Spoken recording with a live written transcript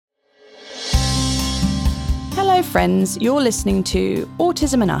Hello friends, you're listening to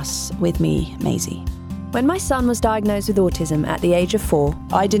Autism and Us with me, Maisie. When my son was diagnosed with autism at the age of 4,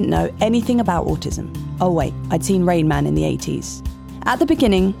 I didn't know anything about autism. Oh wait, I'd seen Rain Man in the 80s. At the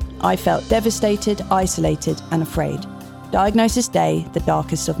beginning, I felt devastated, isolated and afraid. Diagnosis day, the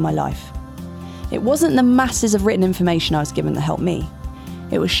darkest of my life. It wasn't the masses of written information I was given that helped me.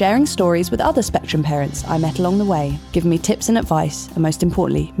 It was sharing stories with other Spectrum parents I met along the way, giving me tips and advice, and most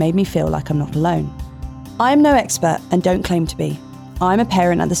importantly, made me feel like I'm not alone. I am no expert and don't claim to be. I'm a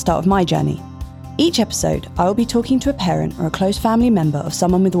parent at the start of my journey. Each episode, I will be talking to a parent or a close family member of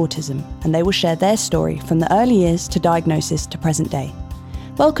someone with autism, and they will share their story from the early years to diagnosis to present day.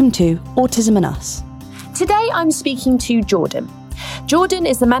 Welcome to Autism and Us. Today I'm speaking to Jordan. Jordan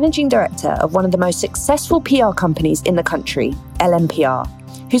is the managing director of one of the most successful PR companies in the country, LMPR,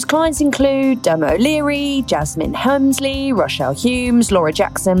 whose clients include Dermot O'Leary, Jasmine Helmsley, Rochelle Humes, Laura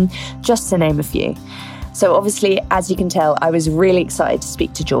Jackson, just to name a few. So obviously, as you can tell, I was really excited to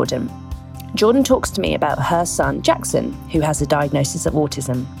speak to Jordan. Jordan talks to me about her son, Jackson, who has a diagnosis of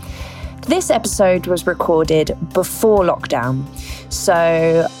autism. This episode was recorded before lockdown,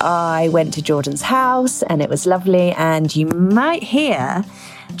 so I went to Jordan's house and it was lovely, and you might hear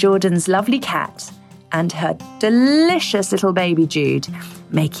Jordan's lovely cat and her delicious little baby Jude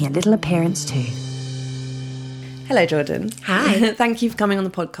making a little appearance too. Hello, Jordan. Hi. Thank you for coming on the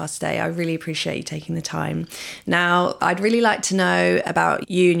podcast today. I really appreciate you taking the time. Now, I'd really like to know about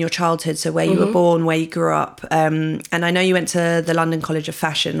you and your childhood, so where you were born, where you grew up. And I know you went to the London College of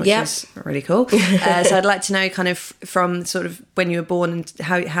Fashion, which is really cool. So I'd like to know kind of from sort of when you were born and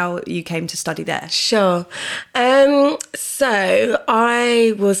how you came to study there. Sure. So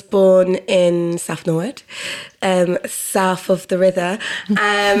I was born in South Norwood, south of the river,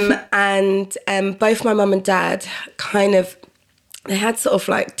 and both my mum and dad they had sort of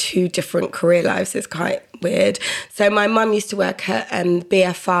like two different career lives. It's quite weird. So my mum used to work at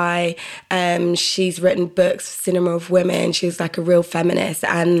BFI. She's written books, Cinema of Women. She was like a real feminist.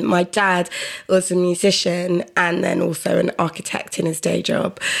 And my dad was a musician and then also an architect in his day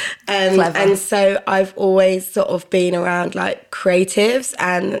job. And so I've always sort of been around like creatives.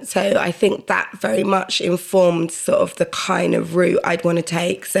 And so I think that very much informed sort of the kind of route I'd want to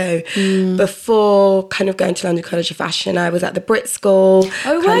take. So before kind of going to London College of Fashion, I was at the Brit School.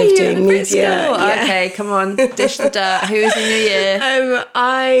 Oh, were you at the Brit School? Yeah. Okay, come on, dish the dirt. Who was in your year?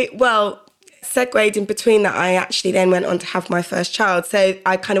 Segued in between that, I actually then went on to have my first child. So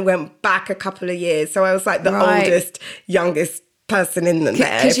I kind of went back a couple of years. So I was like the oldest, youngest person in there.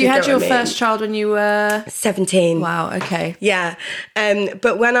 Because you had your first child when you were 17. Wow, okay. Yeah.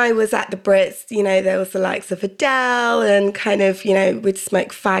 But when I was at the Brits, there was the likes of Adele and kind of, we'd smoke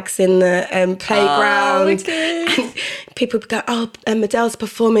fags in the playground. And people would go, Adele's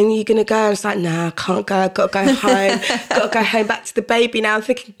performing, are you going to go? I was like, no, I can't go. I've got to go home. Got to go home back to the baby now. I'm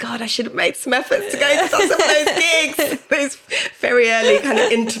thinking, God, I should have made some efforts to go to some of those gigs. Those very early kind of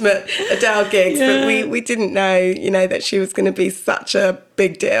intimate Adele gigs. Yeah. But we didn't know, that she was going to be such a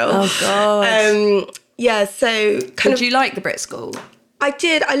big deal. Oh, God. So Did you like the Brit School? I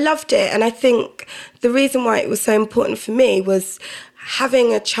did. I loved it. And I think the reason why it was so important for me was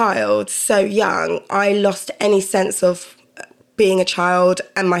having a child so young, I lost any sense of being a child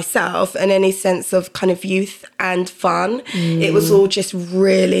and myself and any sense of kind of youth and fun. It was all just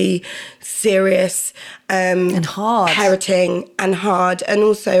really serious and hard. Parenting and hard. And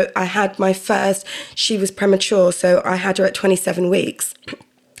also I had my first, she was premature, so I had her at 27 weeks.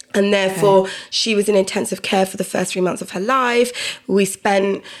 And therefore she was in intensive care for the first 3 months of her life. We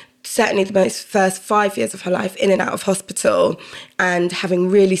spent certainly the first 5 years of her life in and out of hospital and having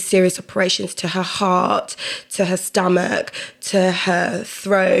really serious operations to her heart, to her stomach, to her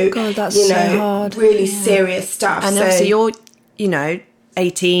throat. God, that's so hard. Really serious stuff. And obviously you're,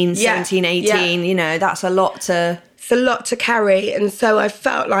 18, 17, 18, that's a lot to... It's a lot to carry. And so I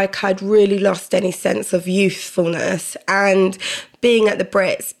felt like I'd really lost any sense of youthfulness. And being at the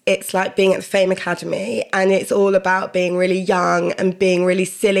Brits, it's like being at the Fame Academy, and it's all about being really young and being really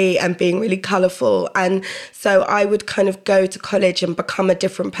silly and being really colourful. And so I would kind of go to college and become a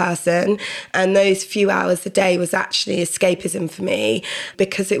different person. And those few hours a day was actually escapism for me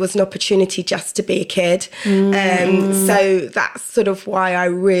because it was an opportunity just to be a kid. So that's sort of why I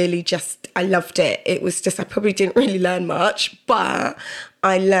really I loved it. It was just, I probably didn't really learn much, but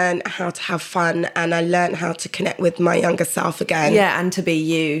I learned how to have fun and I learned how to connect with my younger self again. Yeah, and to be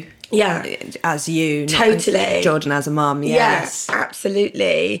you. Yeah. As you. Totally. Jordan as a mum, yes. Yeah,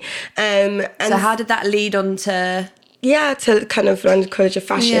 absolutely. And so how did that lead on to... Yeah, to kind of London College of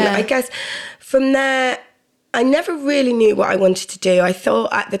Fashion. Yeah. I guess from there, I never really knew what I wanted to do. I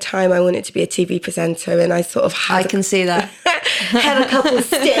thought at the time I wanted to be a TV presenter, and I sort of I can see that. had a couple of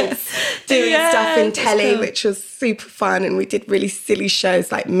stints doing stuff in telly, which was super fun. And we did really silly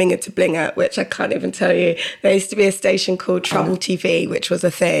shows like Minger to Blinger, which I can't even tell you. There used to be a station called Trouble TV, which was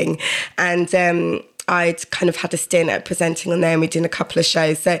a thing. And I'd kind of had a stint at presenting on there, and we did a couple of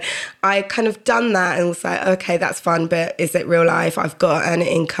shows. So I kind of done that and was like, okay, that's fun, but is it real life? I've got an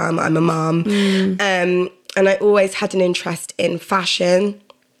income. I'm a mum. And I always had an interest in fashion.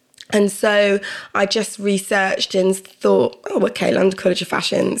 And so I just researched and thought, oh, okay, London College of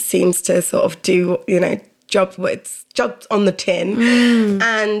Fashion seems to sort of do, jobs on the tin.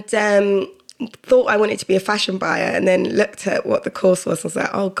 And thought I wanted to be a fashion buyer, and then looked at what the course was and was like,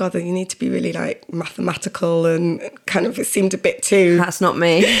 oh God, you need to be really like mathematical, and kind of it seemed a bit too... That's not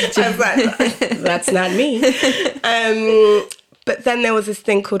me. I was like, that's not me. But then there was this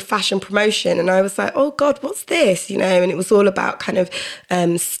thing called fashion promotion, and I was like, oh God, what's this? And it was all about kind of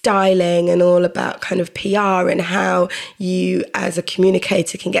styling, and all about kind of PR, and how you as a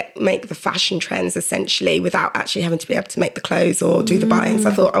communicator can make the fashion trends essentially without actually having to be able to make the clothes or do the buying. So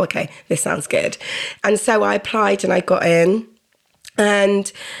I thought, oh, okay, this sounds good. And so I applied and I got in.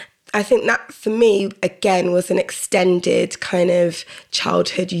 And I think that for me, again, was an extended kind of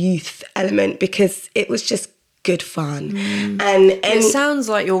childhood youth element, because it was just good fun. And it sounds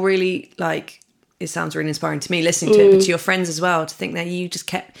like you're really it sounds really inspiring to me listening to it, but to your friends as well, to think that you just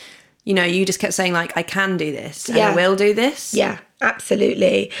kept saying like, I can do this and I will do this. Yeah,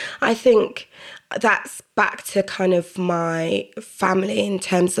 absolutely. I think that's back to kind of my family in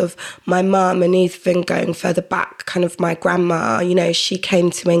terms of my mum, and even going further back, kind of my grandma. She came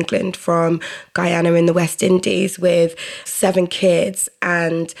to England from Guyana in the West Indies with 7 kids,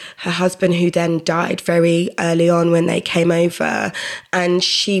 and her husband, who then died very early on when they came over, and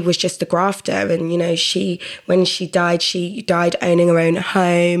she was just a grafter. And when she died owning her own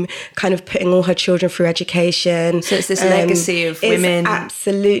home, kind of putting all her children through education. So it's this legacy of women.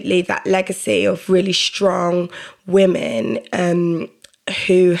 Absolutely, that legacy of really strong women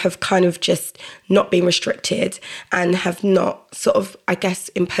who have kind of just not been restricted, and have not sort of, I guess,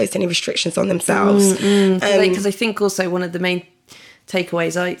 imposed any restrictions on themselves. Because I think also one of the main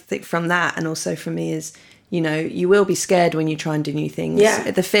takeaways I think from that, and also from me, is you will be scared when you try and do new things. Yeah.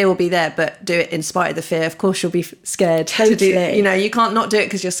 The fear will be there, but do it in spite of the fear. Of course you'll be scared to do it. You can't not do it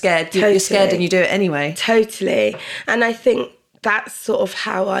because you're scared. You're scared and you do it anyway. Totally. And I think that's sort of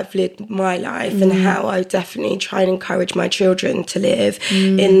how I've lived my life, and how I definitely try and encourage my children to live,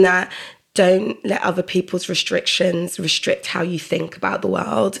 in that don't let other people's restrictions restrict how you think about the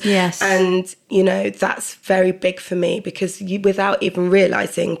world. Yes. And, that's very big for me, because without even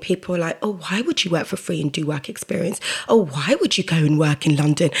realising, people are like, oh, why would you work for free and do work experience? Oh, why would you go and work in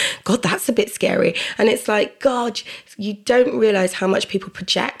London? God, that's a bit scary. And it's like, God, you don't realise how much people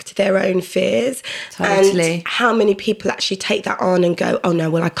project their own fears. Totally. And how many people actually take that on and go, oh no,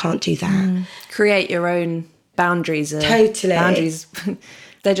 well, I can't do that. Create your own boundaries. Totally. Boundaries.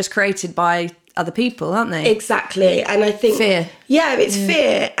 They're just created by other people, aren't they? Exactly. And I think... Fear. Yeah, it's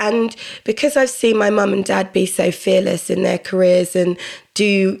fear. And because I've seen my mum and dad be so fearless in their careers and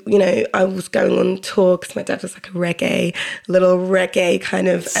do, I was going on tour because my dad was like a little reggae kind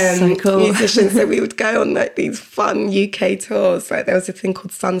of so cool. musician. So we would go on like these fun UK tours. Like there was a thing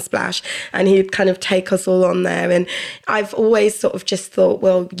called Sunsplash, and he'd kind of take us all on there. And I've always sort of just thought,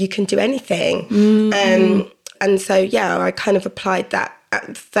 well, you can do anything. And so, yeah, I kind of applied that at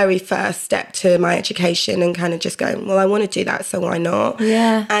the very first step to my education, and kind of just going, well, I want to do that, so why not?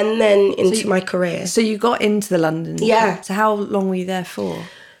 Yeah. And then into my career. So you got into the London. Yeah. So how long were you there for?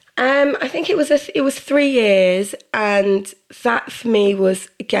 I think it was 3 years, and that for me was,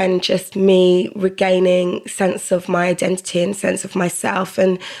 again, just me regaining sense of my identity and sense of myself,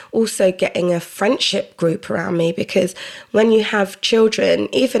 and also getting a friendship group around me, because when you have children,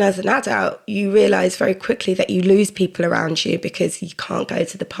 even as an adult, you realise very quickly that you lose people around you because you can't go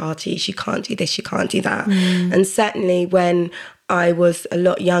to the parties, you can't do this, you can't do that. And certainly when I was a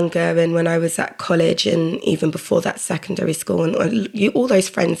lot younger, and when I was at college, and even before that, secondary school, and all those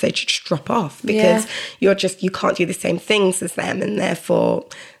friends, they just drop off because you can't do the same things as them, and therefore,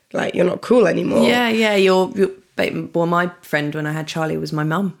 like, you're not cool anymore. Well, my friend when I had Charlie was my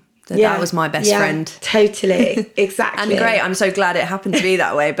mum. That was my best friend. Totally, exactly. And great, I'm so glad it happened to be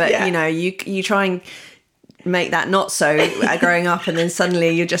that way. But you try and make that not so growing up, and then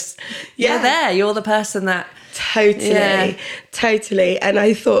suddenly you're just you're there. You're the person that Totally. And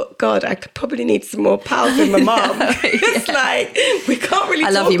I thought, God, I could probably need some more pals with my mum. It's like, we can't really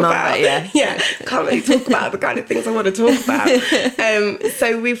talk love you, Mum, about, can't really talk about the kind of things I want to talk about.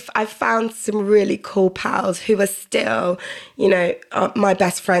 So I've found some really cool pals who are still, my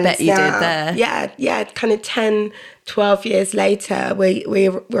best friends Bet you now. did there. Yeah, kind of 10, 12 years later,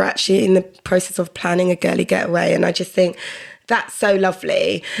 we're actually in the process of planning a girly getaway, and I just think that's so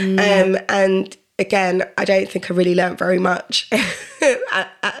lovely. And again, I don't think I really learnt very much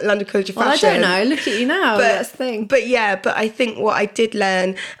at London College of Fashion. Well, I don't know. Look at you now. That's the thing. But I think what I did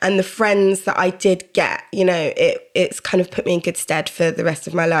learn and the friends that I did get, it's kind of put me in good stead for the rest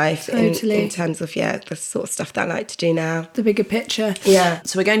of my life. Totally. In terms of, the sort of stuff that I like to do now. The bigger picture. Yeah.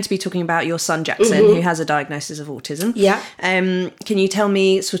 So we're going to be talking about your son, Jackson, who has a diagnosis of autism. Yeah. Can you tell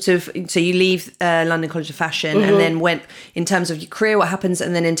me sort of, so you leave London College of Fashion and then went, in terms of your career, what happens?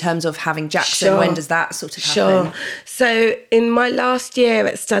 And then in terms of having Jackson, when does that sort of happen? Sure. So in my last year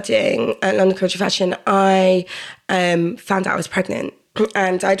at studying at London College of Fashion, I found out I was pregnant.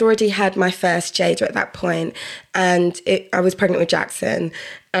 And I'd already had my first Jada at that point, and I was pregnant with Jackson.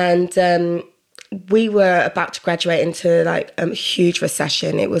 And we were about to graduate into like a huge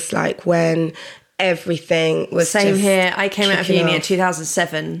recession. It was like when everything was Same just here. I came out of uni in off.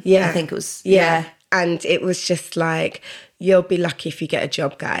 2007. Yeah. I think it was. Yeah. And it was just like, you'll be lucky if you get a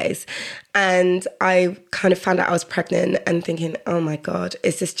job, guys. And I kind of found out I was pregnant and thinking, oh my God,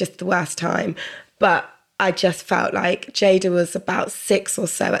 is this just the worst time? But I just felt like Jada was about 6 or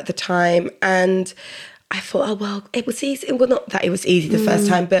so at the time. And I thought, oh, well, it was easy. Well, not that it was easy the first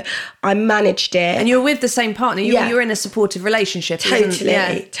time, but I managed it. And you were with the same partner. You were in a supportive relationship.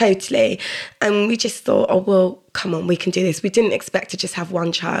 Totally. And we just thought, oh, well, come on, we can do this. We didn't expect to just have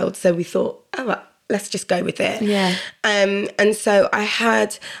one child. So we thought, oh, well, let's just go with it. Yeah. And so I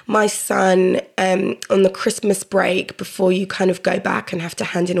had my son on the Christmas break before you kind of go back and have to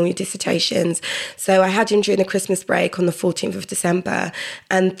hand in all your dissertations. So I had him during the Christmas break on the 14th of December.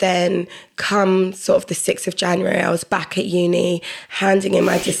 And then come sort of the 6th of January, I was back at uni, handing in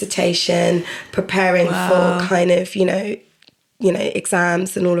my dissertation, preparing for kind of,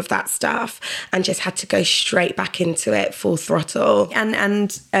 exams and all of that stuff, and just had to go straight back into it full throttle.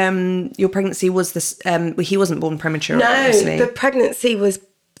 And your pregnancy was this, he wasn't born premature, no, obviously. The pregnancy was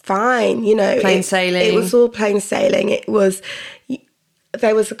fine, Plain sailing. It was all plain sailing.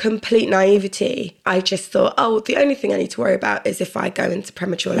 There was a complete naivety. I just thought, oh, the only thing I need to worry about is if I go into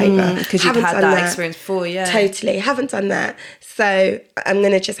premature labour. Because you've had that experience before, yeah. Totally. Haven't done that. So I'm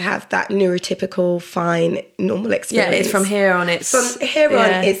going to just have that neurotypical, fine, normal experience. Yeah, it's from here on. It's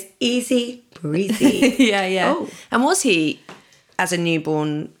easy breezy. Yeah. Oh. And was he, as a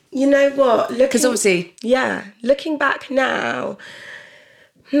newborn? You know what? Because obviously... Yeah, looking back now...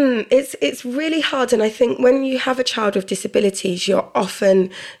 It's really hard. And I think when you have a child with disabilities, you're often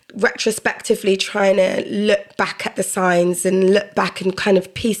retrospectively trying to look back at the signs and look back and kind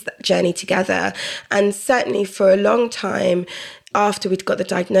of piece that journey together. And certainly for a long time after we'd got the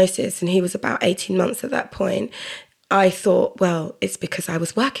diagnosis, and he was about 18 months at that point, I thought, well, it's because I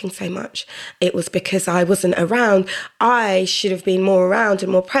was working so much. It was because I wasn't around. I should have been more around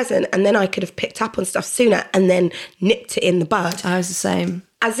and more present, and then I could have picked up on stuff sooner and then nipped it in the bud. I was the same.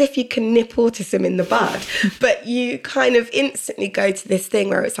 As if you can nip autism in the bud, but you kind of instantly go to this thing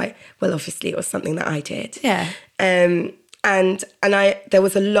where it's like, well, obviously it was something that I did. Yeah. And there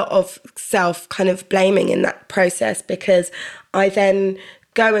was a lot of self kind of blaming in that process, because I then,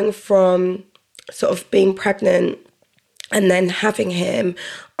 going from sort of being pregnant and then having him,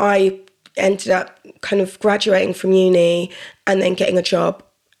 I ended up kind of graduating from uni and then getting a job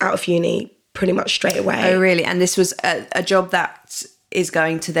out of uni pretty much straight away. Oh, really? And this was a job that is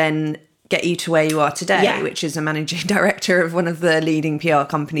going to then get you to where you are today, which is a managing director of one of the leading PR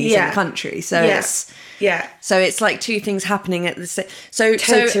companies in the country. So it's like two things happening at the same. So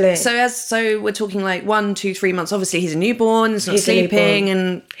we're talking like 1, 2, 3 months. Obviously, he's a newborn. He's not sleeping,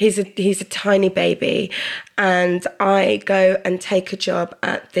 and he's a tiny baby. And I go and take a job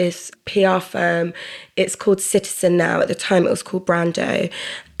at this PR firm. It's called Citizen now. At the time, it was called Brando,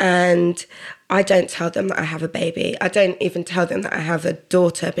 and I don't tell them that I have a baby. I don't even tell them that I have a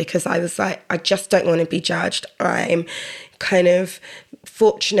daughter, because I was like, I just don't want to be judged. I'm kind of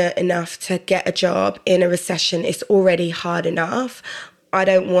fortunate enough to get a job in a recession. It's already hard enough. I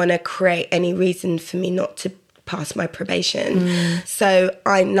don't want to create any reason for me not to pass my probation. So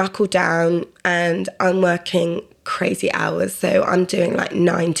I knuckle down and I'm working crazy hours. So I'm doing like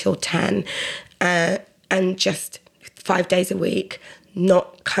 9 till 10 and just 5 days a week,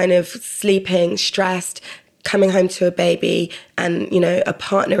 not kind of sleeping, stressed, coming home to a baby and, you know, a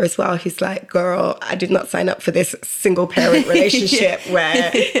partner as well who's like, girl, I did not sign up for this single parent relationship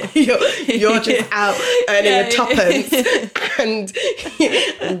where you're just out earning a tuppence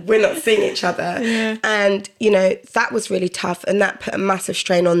and we're not seeing each other. Yeah. And, you know, that was really tough, and that put a massive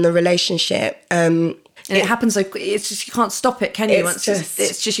strain on the relationship. And it happens like, it's just, you can't stop it, can you? It's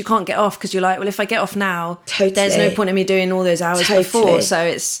just you can't get off, because you're like, well, if I get off now, there's no point in me doing all those hours before. So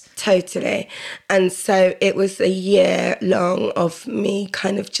it's... Totally. And so it was a year long of me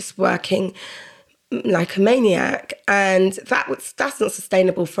kind of just working like a maniac. And that's not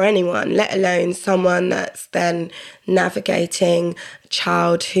sustainable for anyone, let alone someone that's then navigating a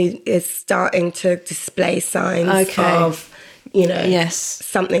child who is starting to display signs of, you know,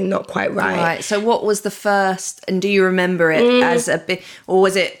 something not quite right. Right. So what was the first, and do you remember it as a bit, or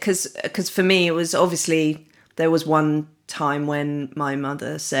was it, because for me it was obviously, there was one time when my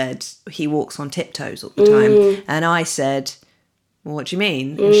mother said he walks on tiptoes all the time, and I said, well, what do you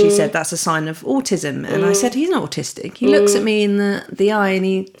mean? And she said, that's a sign of autism. And I said, he's not autistic. He looks at me in the eye and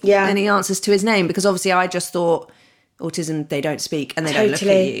he answers to his name, because obviously I just thought, autism, they don't speak and they don't look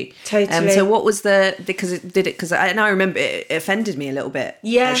at you. Totally. So what was because I remember it offended me a little bit,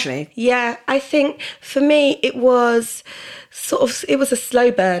 actually. Yeah, I think for me it was it was a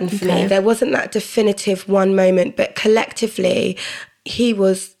slow burn for me. There wasn't that definitive one moment, but collectively he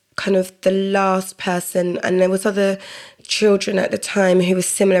was kind of the last person, and there was other children at the time who was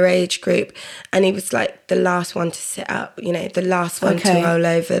similar age group, and he was like the last one to sit up, you know, the last one to roll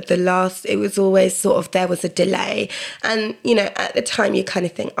over, it was always sort of, there was a delay. And, you know, at the time you kind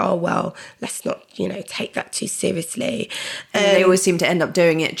of think, oh, well, let's not, you know, take that too seriously. And they always seem to end up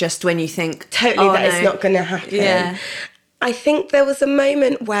doing it just when you think... Totally, it's not going to happen. Yeah. I think there was a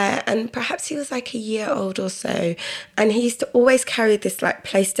moment where, and perhaps he was like a year old or so, and he used to always carry this like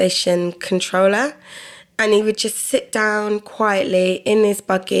PlayStation controller, and he would just sit down quietly in his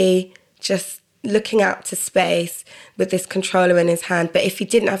buggy, just looking out to space with this controller in his hand. But if he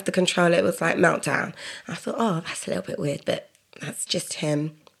didn't have the controller, it was like meltdown. I thought, oh, that's a little bit weird, but that's just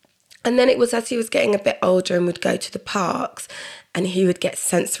him. And then it was as he was getting a bit older and would go to the parks, and he would get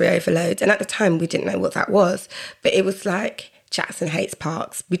sensory overload. And at the time, we didn't know what that was. But it was like, Jackson hates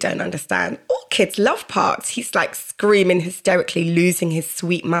parks. We don't understand. All kids love parks. He's like screaming hysterically, losing his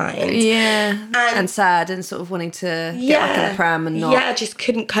sweet mind. Yeah. And sad and sort of wanting to get back in the pram and not... Yeah, just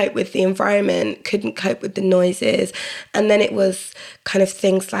couldn't cope with the environment, couldn't cope with the noises. And then it was kind of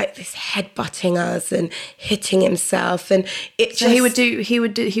things like this headbutting us and hitting himself. And it so he would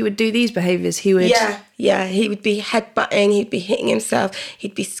do these behaviours. He would... Yeah, he would be headbutting, he'd be hitting himself,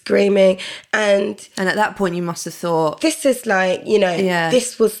 he'd be screaming. And at that point you must have thought... This is like, you know,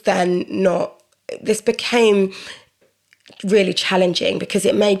 this was then not... This became really challenging because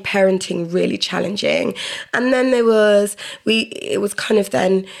it made parenting really challenging. And then it was kind of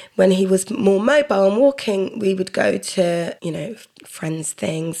then when he was more mobile and walking, we would go to, you know, friends'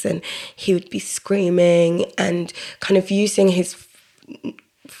 things, and he would be screaming and kind of using his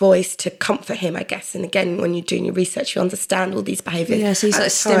voice to comfort him, I guess. And again, when you're doing your research, you understand all these behaviours. Yeah, so he's like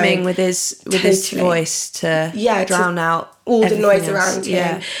stimming with his voice to drown out all the noise around him.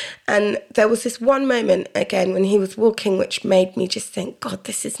 Yeah. And there was this one moment, again, when he was walking, which made me just think, God,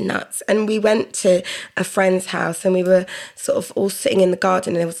 this is nuts. And we went to a friend's house, and we were sort of all sitting in the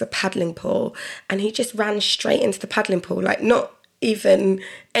garden, and there was a paddling pool, and he just ran straight into the paddling pool, like not even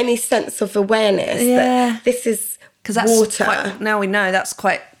any sense of awareness that this is water. Now we know that's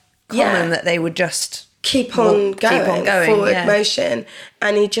quite common, that they would just keep on going forward motion,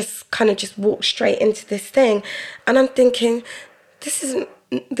 and he just kind of just walked straight into this thing, and I'm thinking, this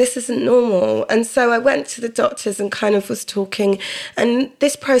isn't normal. And so I went to the doctors and kind of was talking, and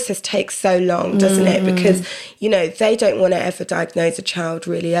this process takes so long, doesn't it? Because, you know, they don't want to ever diagnose a child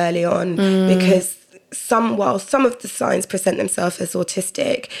really early on, because while some of the signs present themselves as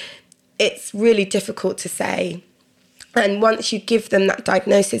autistic, it's really difficult to say. And once you give them that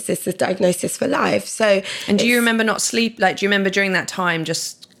diagnosis, it's a diagnosis for life. So, and do you remember not sleep? Like, do you remember during that time?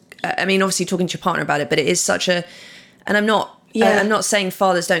 Just, I mean, obviously talking to your partner about it, but it is such a. And I'm not saying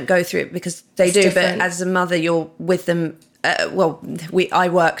fathers don't go through it, because they do. Different. But as a mother, you're with them. I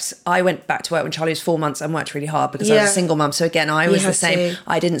went back to work when Charlie was 4 months and worked really hard because I was a single mum. So again, I was the same.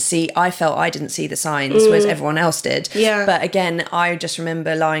 I felt I didn't see the signs, whereas everyone else did. Yeah. But again, I just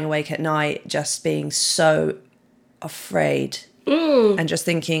remember lying awake at night, just being so afraid and just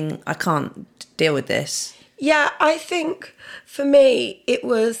thinking, I can't deal with this. Yeah, I think for me, it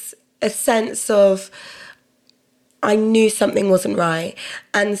was a sense of, I knew something wasn't right.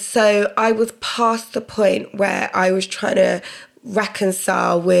 And so I was past the point where I was trying to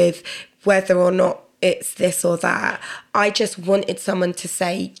reconcile with whether or not it's this or that. I just wanted someone to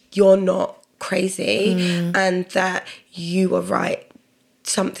say, you're not crazy and that you are right.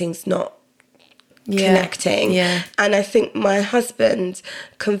 Something's not connecting. Yeah. And I think my husband,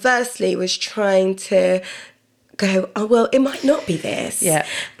 conversely, was trying to go, oh, well, it might not be this. Yeah.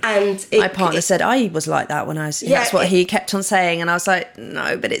 And my partner said I was like that when I was, that's what he kept on saying. And I was like,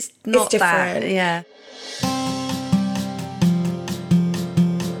 no, but it's not that. Yeah.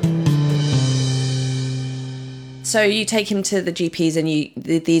 So you take him to the GPs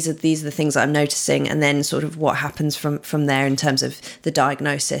and these are the things that I'm noticing, and then sort of what happens from there in terms of the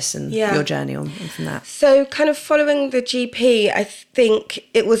diagnosis and your journey on from that. So kind of following the GP, I think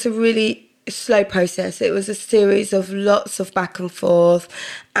it was a really slow process. It was a series of lots of back and forth.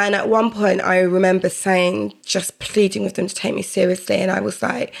 And at one point I remember just pleading with them to take me seriously. And I was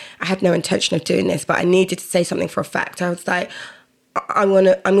like, I had no intention of doing this, but I needed to say something for a fact. I was like, I'm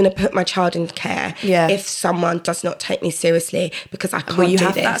gonna put my child in care if someone does not take me seriously, because I can't do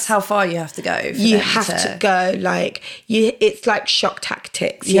this. That's how far you have to go. You have to go, like, it's like shock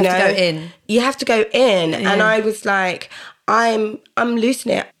tactics. You know? have to go in. You have to go in, and I was like, I'm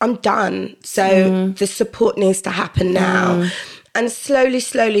losing it. I'm done. So the support needs to happen now. And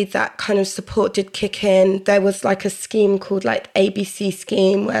slowly, that kind of support did kick in. There was like a scheme called like ABC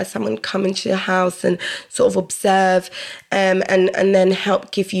scheme, where someone would come into your house and sort of observe and then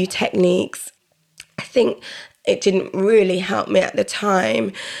help give you techniques. I think it didn't really help me at the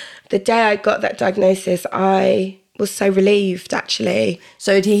time. The day I got that diagnosis, I was so relieved, actually.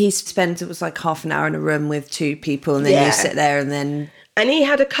 So did he spend, it was like half an hour in a room with two people, and then you sit there and then... And he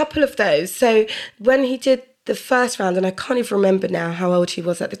had a couple of those. So when he did the first round, and I can't even remember now how old he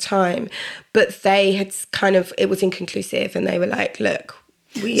was at the time, but they had kind of, it was inconclusive, and they were like, look,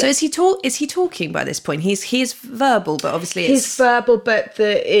 So is he talking by this point? He's verbal, but obviously he's verbal, but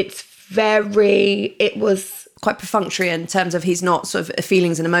it was quite perfunctory in terms of he's not sort of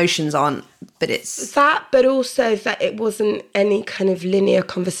feelings and emotions aren't, but it's that, but also that it wasn't any kind of linear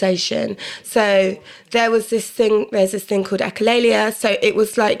conversation. So there's this thing called echolalia. So it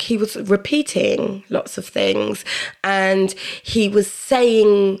was like he was repeating lots of things, and he was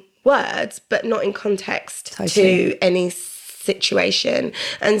saying words, but not in context to any situation.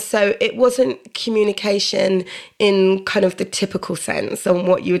 And so it wasn't communication in kind of the typical sense on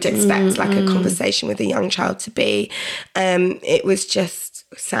what you would expect like a conversation with a young child to be. It was just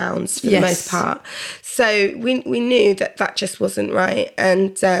sounds for the most part. So we knew that just wasn't right.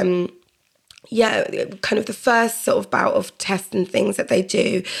 And kind of the first sort of bout of tests and things that they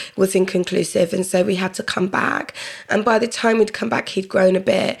do was inconclusive, and so we had to come back. And by the time we'd come back, he'd grown a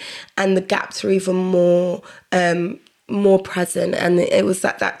bit, and the gaps were even more present. And it was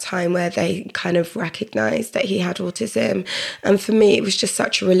at that time where they kind of recognised that he had autism. And for me, it was just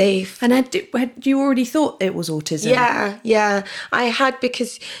such a relief. And had you already thought it was autism? Yeah, I had,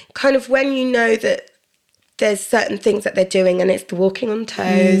 because kind of when you know that there's certain things that they're doing, and it's the walking on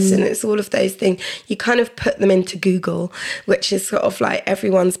toes and it's all of those things, you kind of put them into Google, which is sort of like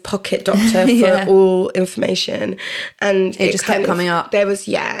everyone's pocket doctor for all information. And it just kept coming up. There was,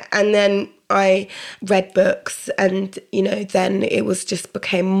 and then I read books, and, then it was just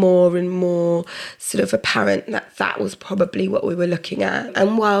became more and more sort of apparent that was probably what we were looking at.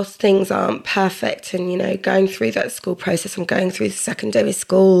 And whilst things aren't perfect, and, going through that school process, I'm going through the secondary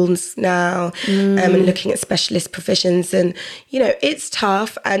schools now and looking at specialist provisions, and, it's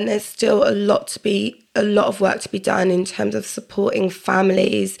tough, and there's still a lot of work to be done in terms of supporting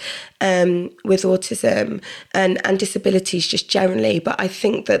families with autism and disabilities just generally. But I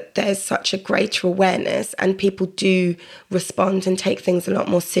think that there's such a greater awareness, and people do respond and take things a lot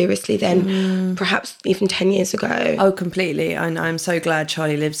more seriously than perhaps even 10 years ago. Oh, completely. I'm so glad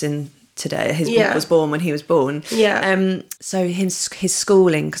Charlie lives in today. His book was born when he was born. So his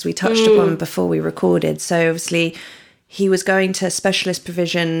schooling, because we touched upon before we recorded. So obviously he was going to specialist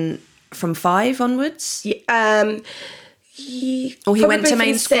provision from 5 onwards? He went to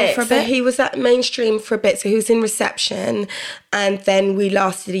main school for a bit? So he was at mainstream for a bit, so he was in reception, and then we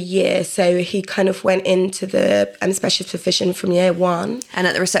lasted a year, so he kind of went into the specialist provision from year 1. And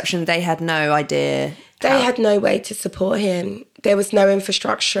at the reception they had no idea? They had no way to support him. There was no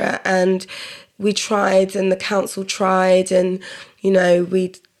infrastructure, and we tried, and the council tried, and,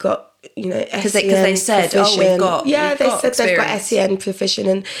 we'd got because they said, provision. They've got they've got SEN provision,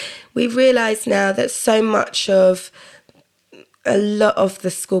 and we realise now that a lot of the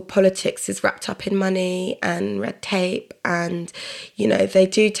school politics is wrapped up in money and red tape, and they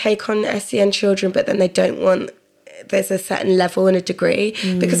do take on SEN children, but then they don't want. There's a certain level and a degree,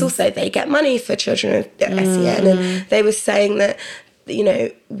 because also they get money for children with SEN, and they were saying that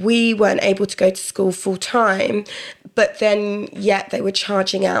we weren't able to go to school full time, but then yet they were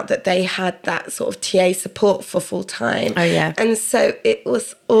charging out that they had that sort of TA support for full time. Oh, yeah. And so it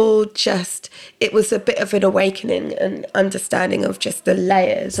was all just, it was a bit of an awakening and understanding of just the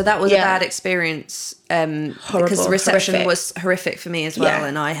layers. So that was a bad experience. Because the reception was horrific for me as well,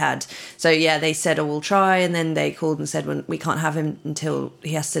 and I had. So yeah, they said, "Oh, we'll try," and then they called and said, "Well, we can't have him until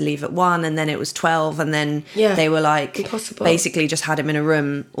he has to leave at 1," and then it was 12, and then they were like, impossible. Basically just had him in a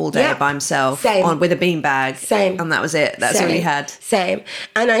room all day by himself, with a beanbag, and that was it. That's all he had. Same,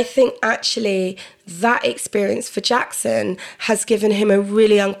 and I think actually that experience for Jackson has given him a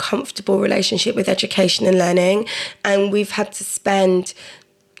really uncomfortable relationship with education and learning, and we've had to spend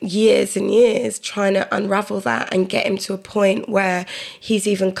years and years trying to unravel that and get him to a point where he's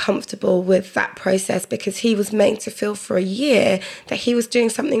even comfortable with that process, because he was made to feel for a year that he was doing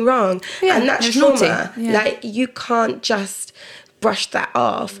something wrong. And that's trauma. Like, you can't just brush that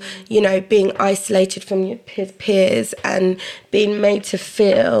off, you know, being isolated from your peers and being made to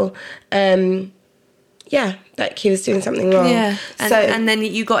feel like he was doing something wrong. Yeah. And then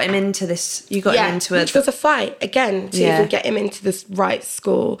you got him into this. You got him into which was a fight again to even get him into this right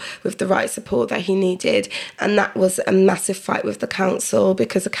school with the right support that he needed. And that was a massive fight with the council,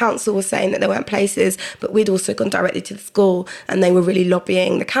 because the council was saying that there weren't places, but we'd also gone directly to the school, and they were really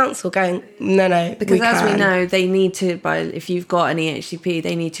lobbying the council, going, no, because we know, they need to, if you've got an EHCP,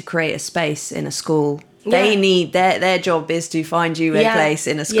 they need to create a space in a school. They need, their job is to find you a place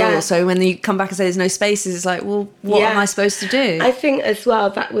in a school. So when you come back and say there's no spaces, it's like, well, what am I supposed to do? I think as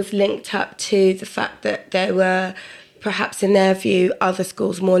well that was linked up to the fact that there were, perhaps in their view, other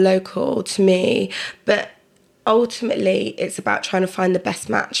schools more local to me. But ultimately, it's about trying to find the best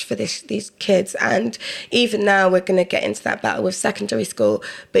match for these kids. And even now, we're going to get into that battle with secondary school.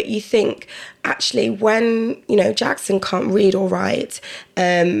 But you think, actually, when, you know, Jackson can't read or write,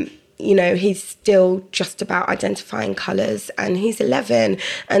 you know, he's still just about identifying colours, and he's 11.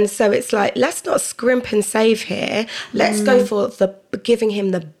 And so it's like, let's not scrimp and save here. Let's go for giving him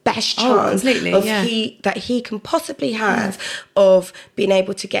the best chance that he can possibly have of being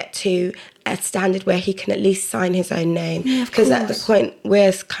able to get to a standard where he can at least sign his own name. Because at the point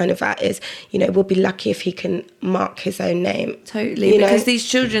we're kind of at is, you know, we'll be lucky if he can mark his own name. Totally. Because these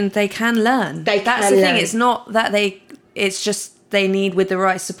children, they can learn. That's the thing. It's not that it's just, they need, with the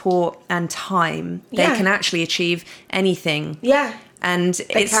right support and time, they can actually achieve anything. Yeah. And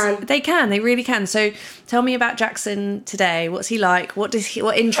they really can. So tell me about Jackson today. What's he like? What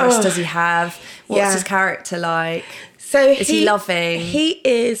interest does he have? What's his character like? So is he loving? He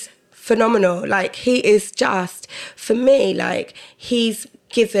is phenomenal. Like, he is just, for me, like, he's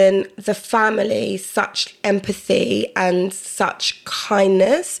given the family such empathy and such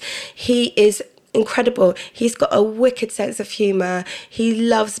kindness. He is incredible. He's got a wicked sense of humour. He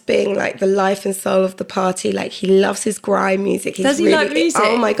loves being like the life and soul of the party. Like, he loves his grime music. Does he like music?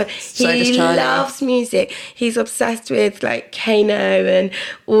 Oh my God. He loves music. He's obsessed with like Kano and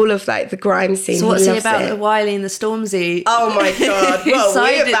all of like the grime scene. So what's he about the Wiley and the Stormzy? Oh my God. Well,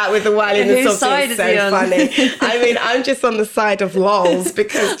 we're about with the Wiley and the Stormzy. It's so funny. I mean, I'm just on the side of lols,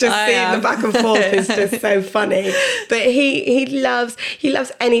 because just seeing the back and forth is just so funny. But he loves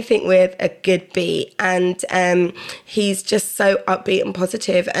anything with a good beat. And he's just so upbeat and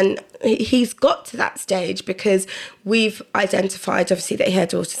positive, and he's got to that stage because we've identified obviously that he had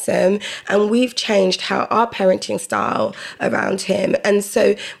autism, and we've changed how our parenting style around him. And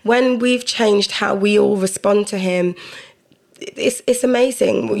so when we've changed how we all respond to him, it's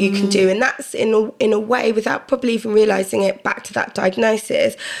amazing what you can do. And that's in a way, without probably even realising it, back to that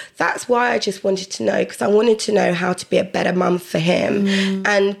diagnosis. That's why I just wanted to know, because I wanted to know how to be a better mum for him.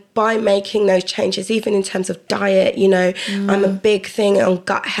 And by making those changes, even in terms of diet, you know, I'm a big thing on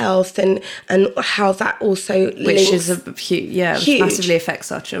gut health and how that also links, is huge, massively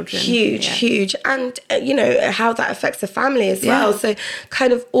affects our children. Huge. And, you know, how that affects the family as well. So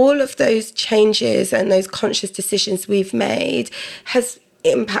kind of all of those changes and those conscious decisions we've made has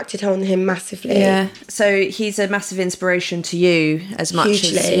impacted on him massively. Yeah. So he's a massive inspiration to you as much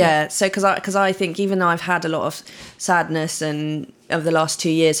Hugely. as So because I think, even though I've had a lot of sadness and over the last 2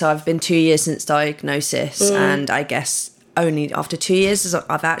 years, so I've been 2 years since diagnosis, and I guess only after 2 years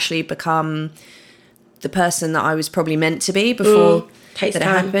I've actually become the person that I was probably meant to be before Takes that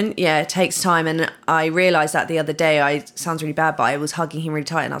time. it happened. Yeah, it takes time. And I realised that the other day, sounds really bad, but I was hugging him really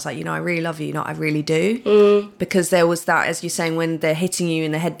tight, and I was like, you know, I really love you. You know, I really do. Because there was that, as you're saying, when they're hitting you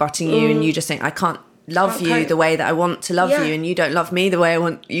and they're headbutting you, and you just think, I can't love Can't you cope. the way that I want to love Yeah. you, and you don't love me the way I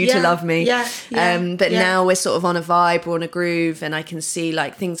want you to Yeah, love me. But yeah. now we're sort of on a vibe, we're on a groove, and I can see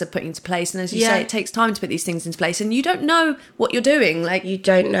like things are putting into place. And as you say, it takes time to put these things into place, and you don't know what you're doing. Like, You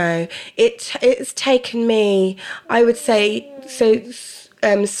don't know. It's taken me, I would say,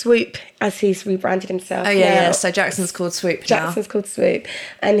 Swoop, as he's rebranded himself. oh yeah, now. yeah. So Jackson's called Swoop now. Jackson's called Swoop,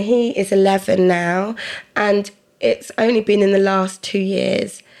 and he is 11 now, and it's only been in the last 2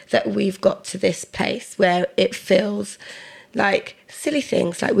 years that we've got to this place where it feels like silly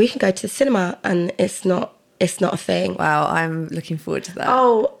things, like we can go to the cinema and it's not a thing. Wow, I'm looking forward to that.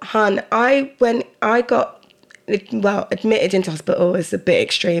 Oh, hun, when I got admitted into hospital is a bit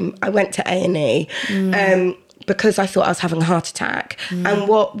extreme. I went to A&E because I thought I was having a heart attack, and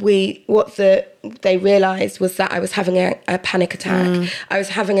what they realised was that I was having a panic attack. I was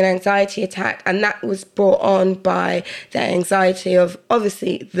having an anxiety attack, and that was brought on by the anxiety of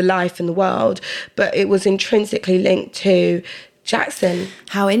obviously the life and the world, but it was intrinsically linked to Jackson.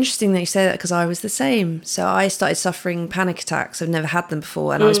 How interesting that you say that, because I was the same. So I started suffering panic attacks. I've never had them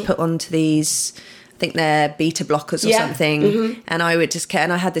before, and I was put onto these, I think they're beta blockers or something, and I would just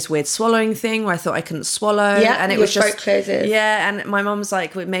and I had this weird swallowing thing where I thought I couldn't swallow, and it your was just throat closes. yeah. And my mum was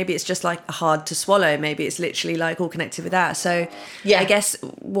like, well, maybe it's just like hard to swallow, maybe it's literally like all connected with that. So I guess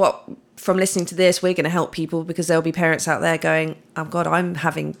from listening to this, we're going to help people, because there'll be parents out there going, oh God, I'm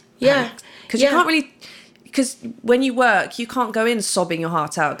having because you can't really. Because when you work, you can't go in sobbing your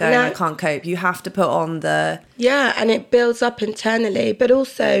heart out, going, I can't cope. You have to put on the... Yeah, and it builds up internally. But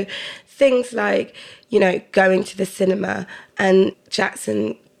also things like, going to the cinema and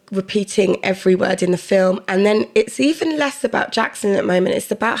Jackson repeating every word in the film. And then it's even less about Jackson at the moment.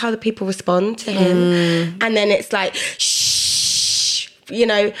 It's about how the people respond to him. And then it's like, shh,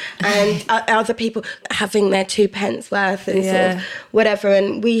 and other people having their 2 pence worth and sort of whatever.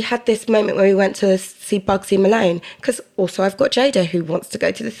 And we had this moment where we went to see Bugsy Malone, because also I've got Jada who wants to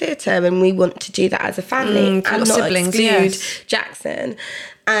go to the theatre, and we want to do that as a family and not siblings, exclude Jackson.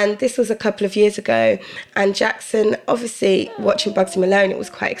 And this was a couple of years ago, and Jackson, obviously watching Bugsy Malone, it was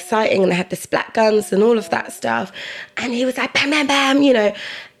quite exciting, and they had the splat guns and all of that stuff, and he was like bam bam bam,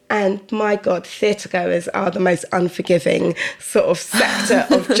 and my God, theatre goers are the most unforgiving sort of sector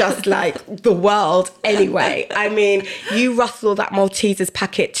of just like the world anyway. I mean, you rustle that Maltesers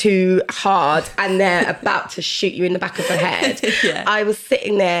packet too hard and they're about to shoot you in the back of the head. I was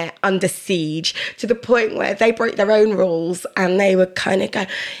sitting there under siege to the point where they broke their own rules, and they would kind of go,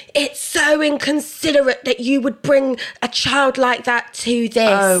 it's so inconsiderate that you would bring a child like that to this.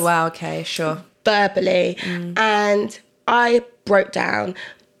 Oh, wow, okay, sure. Verbally. And I broke down.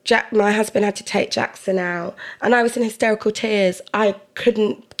 My husband had to take Jackson out, and I was in hysterical tears. I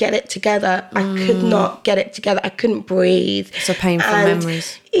couldn't get it together. I could not get it together. I couldn't breathe. So painful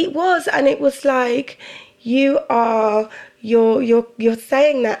memories. It was, and it was like, you're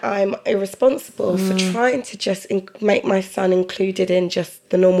saying that I'm irresponsible for trying to just make my son included in just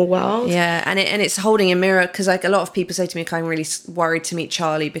the normal world. Yeah, and it's holding a mirror, because like a lot of people say to me, I'm really worried to meet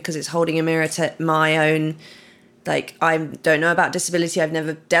Charlie, because it's holding a mirror to my own. Like, I don't know about disability. I've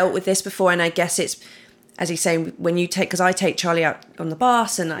never dealt with this before. And I guess it's, as you say, when you because I take Charlie out on the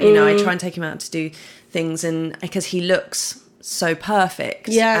bus, and, I try and take him out to do things, and because he looks so perfect.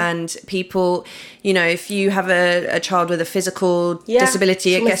 Yeah. And people, if you have a child with a physical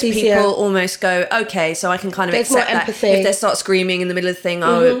disability, I guess easier. people almost go, okay, so I can kind of There's accept more that. empathy. If they start screaming in the middle of the thing,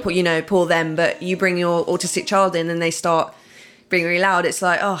 pull them. But you bring your autistic child in and they start being really loud, it's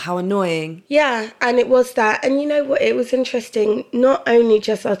like, oh, how annoying. Yeah, and it was that. And you know what, it was interesting, not only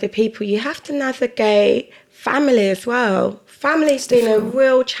just other people, you have to navigate family as well. Family's been a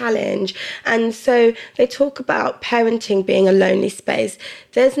real challenge. And so they talk about parenting being a lonely space.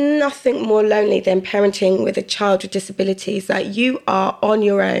 There's nothing more lonely than parenting with a child with disabilities. Like, you are on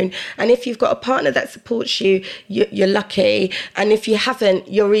your own. And if you've got a partner that supports you, you're lucky. And if you haven't,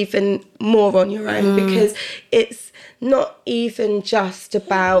 you're even more on your own, because it's not even just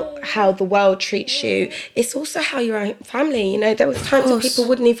about how the world treats you. It's also how your own family, there was times when people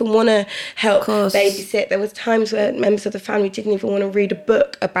wouldn't even want to help babysit. There was times where members of the family didn't even want to read a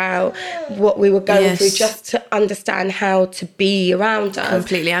book about what we were going through, just to understand how to be around us.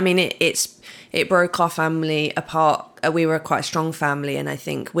 Completely. I mean, it broke our family apart. We were quite a strong family, and I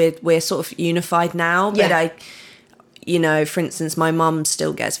think we're sort of unified now. But for instance, my mum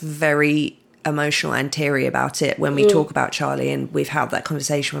still gets very emotional and teary about it when we talk about Charlie, and we've had that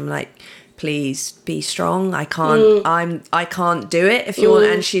conversation where I'm like, please be strong. I can't do it if you want.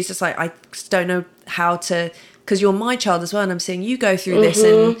 And she's just like, I just don't know how to, because you're my child as well, and I'm seeing you go through this.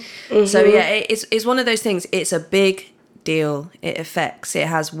 And so it's one of those things. It's a big deal. It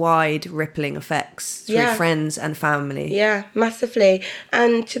has wide rippling effects through Yeah. friends and family. Yeah, massively.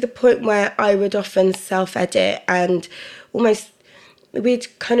 And to the point where I would often self-edit and almost we'd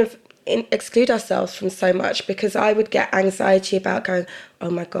kind of exclude ourselves from so much, because I would get anxiety about going, oh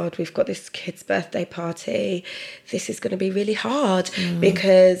my God, we've got this kid's birthday party. This is going to be really hard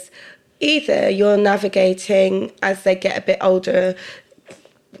because either you're navigating as they get a bit older,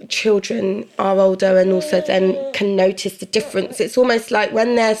 children are older and also then can notice the difference. It's almost like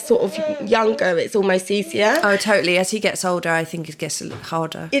when they're sort of younger, it's almost easier. Oh, totally. As he gets older, I think it gets a little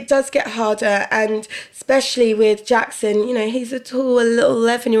harder. It does get harder, and especially with Jackson, you know, he's a tall, little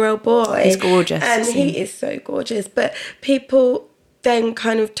 11-year-old boy. He's gorgeous. And he is so gorgeous. But people then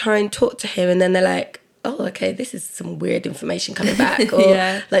kind of try and talk to him, and then they're like, oh, okay, this is some weird information coming back. Or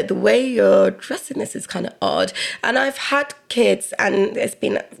Yeah. like the way you're dressing this is kind of odd. And I've had kids, and there's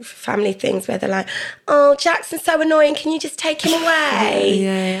been family things where they're like, oh, Jackson's so annoying, can you just take him away?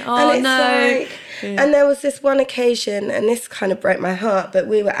 Yeah. Oh, and it's no. like, and there was this one occasion, and this kind of broke my heart, but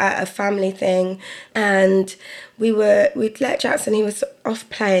we were at a family thing, and we'd let Jackson, he was off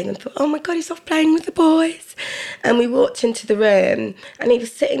playing, and thought, oh my God, he's off playing with the boys. And we walked into the room, and he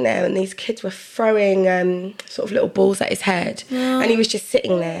was sitting there, and these kids were throwing sort of little balls at his head, and he was just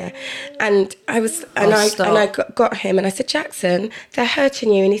sitting there. And I got him, and I said, Jackson, they're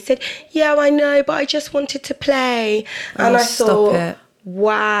hurting you. And he said, yeah, I know, but I just wanted to play. And I thought, it.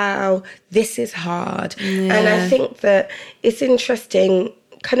 wow, this is hard. And I think that it's interesting,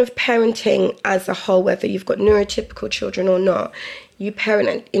 kind of parenting as a whole, whether you've got neurotypical children or not, you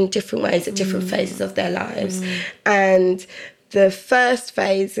parent in different ways at different phases of their lives. And the first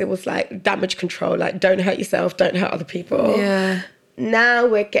phase, it was like damage control, like don't hurt yourself, don't hurt other people. Yeah. Now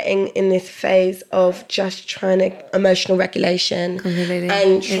we're getting in this phase of just trying to emotional regulation Completely.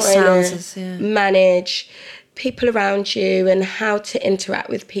 and It trying sounds to as- yeah. manage people around you and how to interact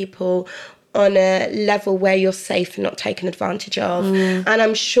with people on a level where you're safe and not taken advantage of. And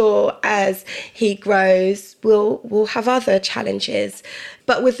I'm sure as he grows, we'll have other challenges.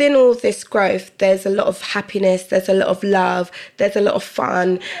 But within all this growth, there's a lot of happiness, there's a lot of love, there's a lot of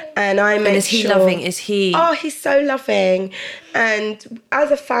fun. And I make is he sure... loving? Is he... Oh, he's so loving. And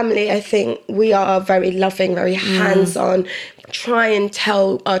as a family, I think we are very loving, very hands-on, try and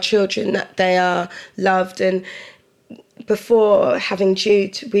tell our children that they are loved. And before having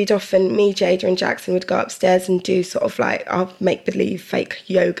Jude, we'd often, me, Jada and Jackson would go upstairs and do sort of like our make-believe fake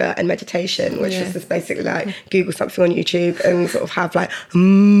yoga and meditation, which is just basically like Google something on YouTube and sort of have like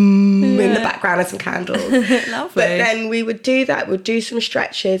in the background and some candles. Lovely. But then we would do that, we'd do some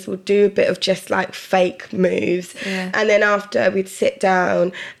stretches, we'd do a bit of just like fake moves. And then after we'd sit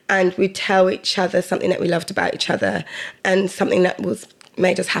down and we'd tell each other something that we loved about each other and something that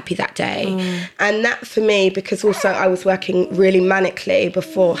made us happy that day. And that for me, because also I was working really manically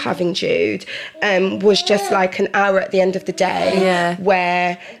before having Jude, was just like an hour at the end of the day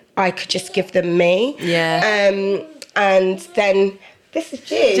where I could just give them me. And then this is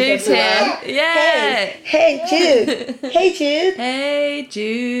Jude. Jude's here. Yeah. Hey Jude. Hey Jude. Hey,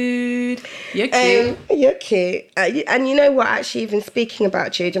 Jude. You're cute. You're cute. And you know what, actually, even speaking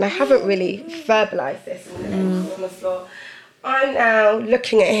about Jude, and I haven't really verbalised this on the floor, I'm now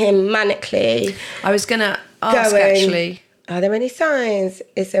looking at him manically. I was going to ask, going, actually. Are there any signs?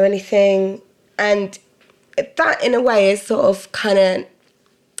 Is there anything? And that, in a way, is sort of kind of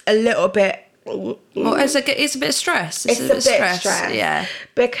a little bit... Well, it's a bit of stress. It's a bit stress. Yeah.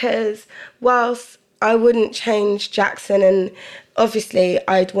 Because whilst I wouldn't change Jackson, and obviously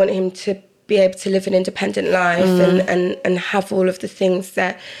I'd want him to be able to live an independent life and have all of the things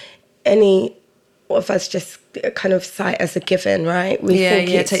that any of us just kind of cite as a given, right? We think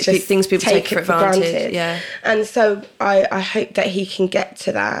it's just things people take for granted. Yeah. And so I hope that he can get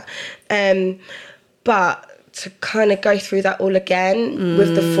to that. But to kind of go through that all again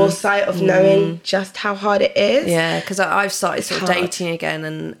with the foresight of knowing just how hard it is. Yeah, because I've started sort of dating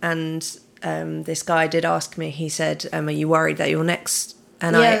again, and this guy did ask me, he said, are you worried that you're next?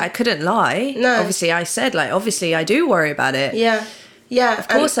 And I couldn't lie. No. Obviously, I said, like, obviously I do worry about it. Yeah. Yeah. Of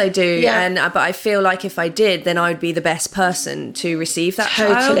course I do. Yeah. But I feel like if I did, then I would be the best person to receive that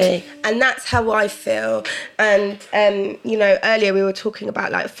Totally. child. And that's how I feel. And, you know, earlier we were talking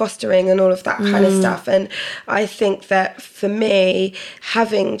about like fostering and all of that kind of stuff. And I think that for me,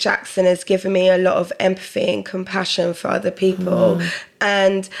 having Jackson has given me a lot of empathy and compassion for other people.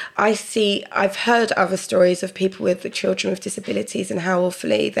 And I've heard other stories of people with children with disabilities and how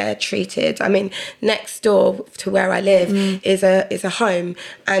awfully they're treated. I mean, next door to where I live is a home,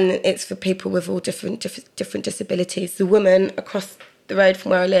 and it's for people with all different disabilities. The woman across the road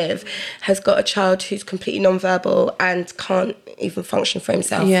from where I live has got a child who's completely nonverbal and can't even function for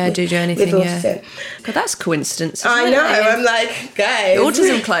himself. Yeah, do anything, with yeah. autism. God, that's coincidence. I know. I'm like, guys.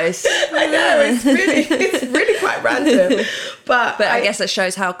 Autism close. I know. It's really quite random. But I guess that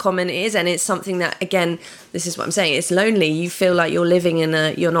shows how common it is, and it's something that, again, this is what I'm saying, it's lonely. You feel like you're living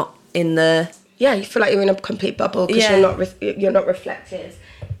you're not in the... Yeah, you feel like you're in a complete bubble because you're not reflected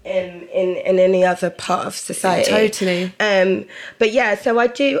in any other part of society. Totally. But yeah, so I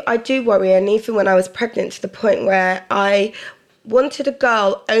do worry, and even when I was pregnant, to the point where I wanted a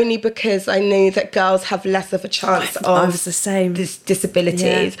girl only because I knew that girls have less of a chance of I was the same.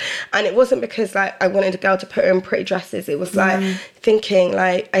 Disabilities. Yeah. And it wasn't because like I wanted a girl to put her in pretty dresses. It was like thinking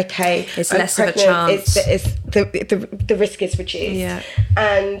like, okay, it's I'm less pregnant, of a chance. The risk is reduced. Yeah.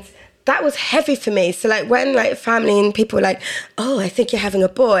 And that was heavy for me. So like when like family and people were like, oh, I think you're having a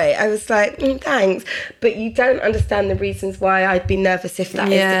boy, I was like, thanks. But you don't understand the reasons why I'd be nervous if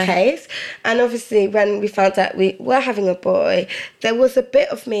that is the case. And obviously when we found out we were having a boy, there was a bit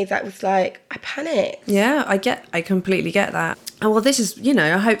of me that was like, I panicked. Yeah, I completely get that. And well, this is,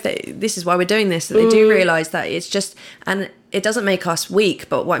 I hope that this is why we're doing this, that they do realise that it's just, and it doesn't make us weak,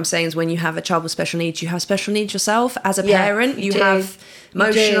 but what I'm saying is when you have a child with special needs, you have special needs yourself as a parent. You have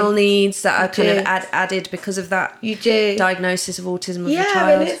emotional needs that are kind of added because of that diagnosis of autism of your child.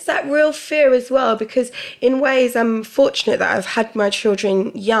 Yeah, and it's that real fear as well, because in ways I'm fortunate that I've had my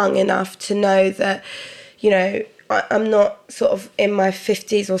children young enough to know that, I'm not sort of in my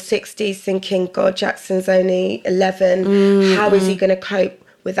 50s or 60s thinking, God, Jackson's only 11. How is he going to cope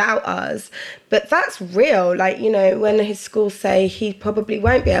without us? But that's real. Like, when his schools say he probably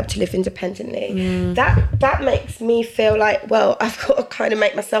won't be able to live independently, that makes me feel like, well, I've got to kind of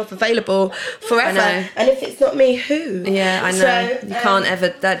make myself available forever. And if it's not me, who? Yeah, I know. So, you can't ever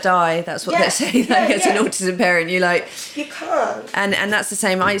die. That's what they say. As an autism parent, you can't. And that's the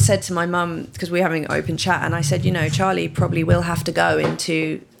same. I said to my mum, because we're having an open chat, and I said, Charlie probably will have to go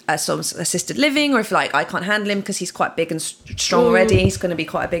into some assisted living, or if I can't handle him because he's quite big and strong already, he's going to be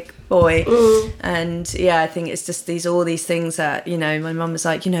quite a big boy. And I think it's just all these things that my mum was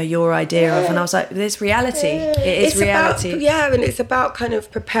like, your idea of, and I was like, it's reality. It's reality. And it's about kind of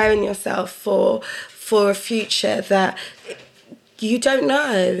preparing yourself for a future that you don't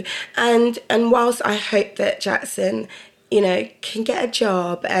know. And whilst I hope that Jackson can get a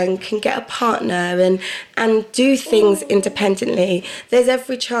job and can get a partner and do things independently, there's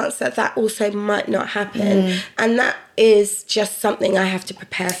every chance that also might not happen. And that is just something I have to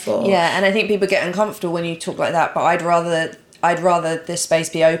prepare for. Yeah, and I think people get uncomfortable when you talk like that, but I'd rather this space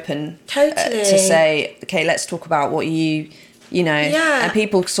be open to say, okay, let's talk about what and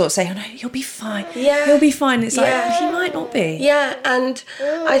people sort of say, oh no, you'll be fine. You'll be fine. It's like, he might not be. Yeah, and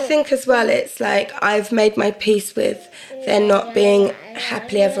I think as well, it's like I've made my peace with there not being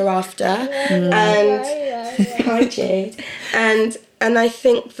happily ever after. And hi Jade. And I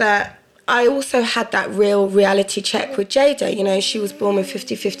think that I also had that real reality check with Jada. She was born with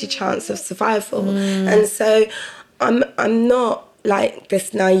 50-50 chance of survival. And so I'm not like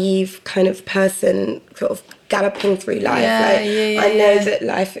this naive kind of person sort of galloping through life. I know that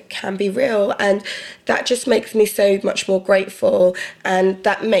life can be real, and that just makes me so much more grateful, and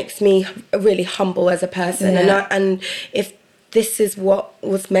that makes me really humble as a person. And if this is what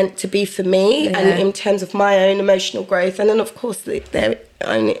was meant to be for me, and in terms of my own emotional growth, and then of course their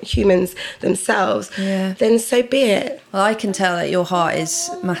own humans themselves, then so be it. Well, I can tell that your heart is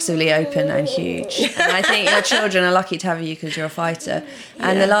massively open and huge, and I think your children are lucky to have you because you're a fighter.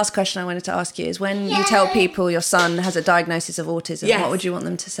 And the last question I wanted to ask you is, when you tell people your son has a diagnosis of autism, what would you want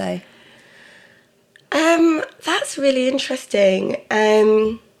them to say? That's really interesting.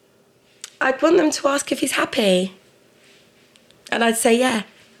 I'd want them to ask if he's happy. And I'd say, yeah.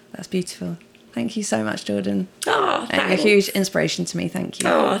 That's beautiful. Thank you so much, Jordan. Oh, thanks. You're a huge inspiration to me. Thank you.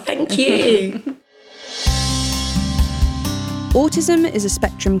 Oh, thank you. Autism is a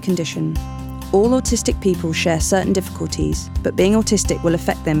spectrum condition. All autistic people share certain difficulties, but being autistic will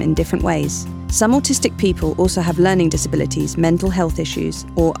affect them in different ways. Some autistic people also have learning disabilities, mental health issues,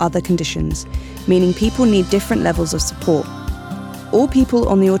 or other conditions, meaning people need different levels of support. All people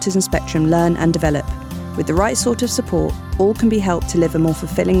on the autism spectrum learn and develop. With the right sort of support, all can be helped to live a more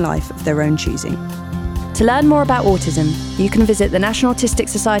fulfilling life of their own choosing. To learn more about autism, you can visit the National Autistic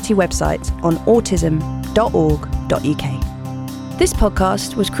Society website on autism.org.uk. This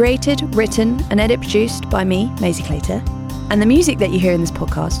podcast was created, written and edit produced by me, Maisie Claytor, and the music that you hear in this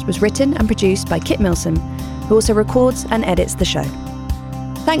podcast was written and produced by Kit Milsom, who also records and edits the show.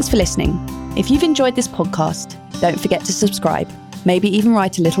 Thanks for listening. If you've enjoyed this podcast, don't forget to subscribe, maybe even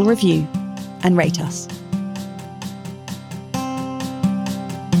write a little review and rate us.